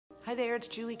Hi there, it's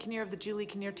Julie Kinnear of the Julie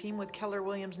Kinnear team with Keller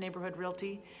Williams Neighborhood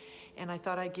Realty, and I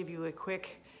thought I'd give you a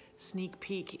quick sneak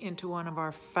peek into one of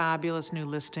our fabulous new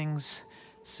listings,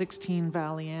 16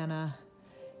 Valiana.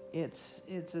 It's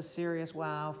a serious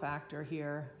wow factor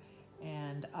here,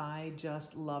 and I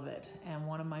just love it. And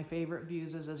one of my favorite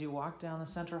views is as you walk down the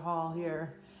center hall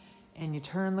here, and you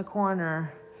turn the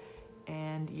corner,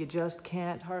 and you just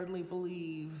can't hardly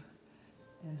believe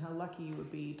and how lucky you would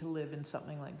be to live in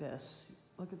something like this.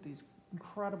 Look at these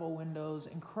incredible windows,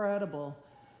 incredible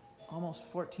almost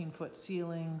 14-foot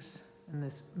ceilings, and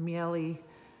this Miele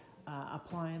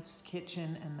appliance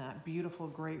kitchen, and that beautiful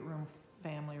great room,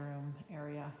 family room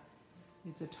area.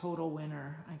 It's a total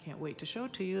winner. I can't wait to show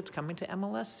it to you. It's coming to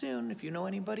MLS soon. If you know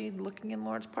anybody looking in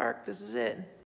Lawrence Park, this is it.